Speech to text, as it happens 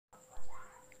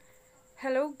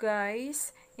Hello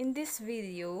guys, in this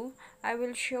video, I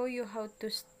will show you how to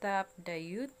stop the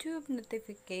YouTube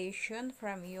notification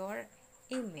from your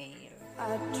email.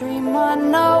 I dream I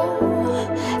know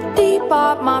deep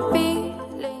up my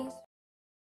feelings.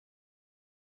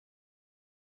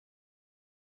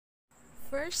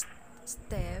 First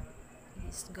step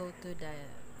is go to the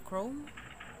Chrome.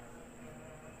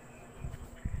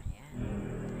 Ayan.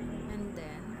 And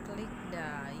then click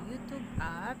the YouTube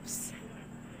apps.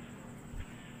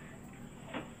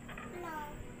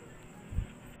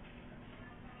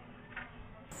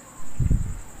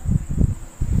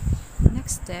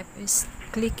 Next step is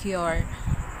click your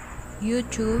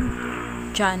YouTube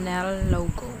channel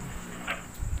logo.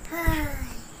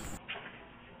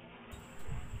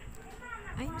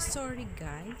 I'm sorry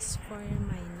guys for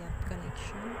my net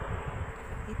connection.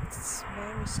 It's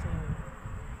very slow.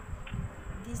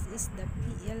 This is the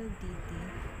PLDT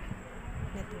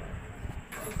network.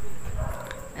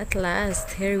 At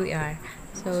last, here we are.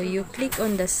 So you click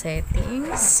on the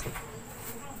settings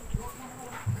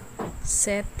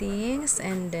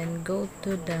and then go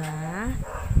to the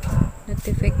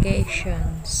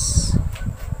notifications.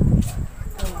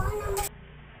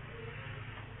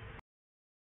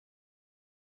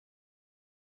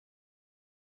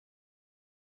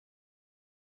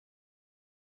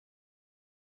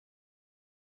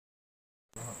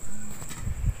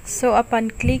 So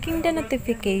upon clicking the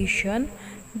notification,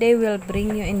 they will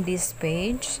bring you in this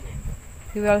page.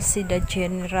 You will see the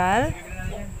general.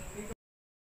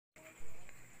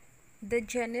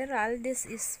 This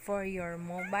is for your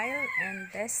mobile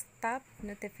and desktop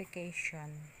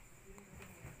notification.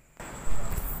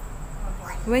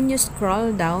 When you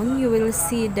scroll down, you will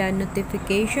see the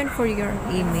notification for your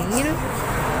email.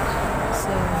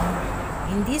 So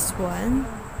in this one,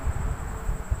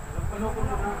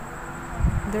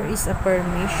 there is a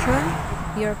permission,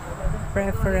 your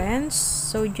preference.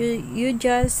 So you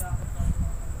just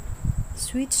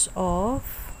switch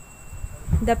off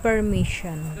the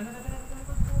permission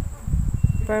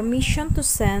to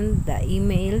send the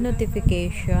email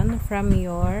notification from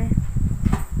your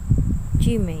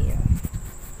Gmail.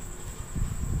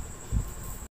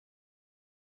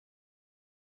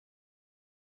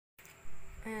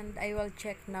 And I will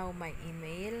check now my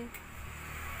email.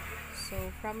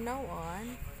 So from now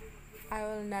on, I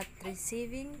will not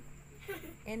receiving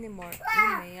any more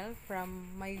email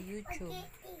from my YouTube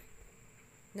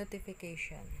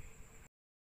notification.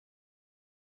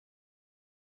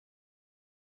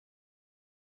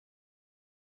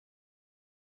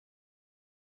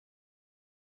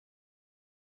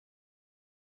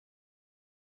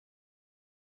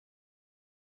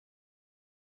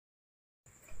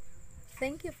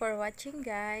 Thank you for watching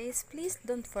guys. Please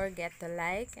don't forget to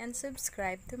like and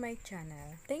subscribe to my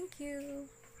channel. Thank you.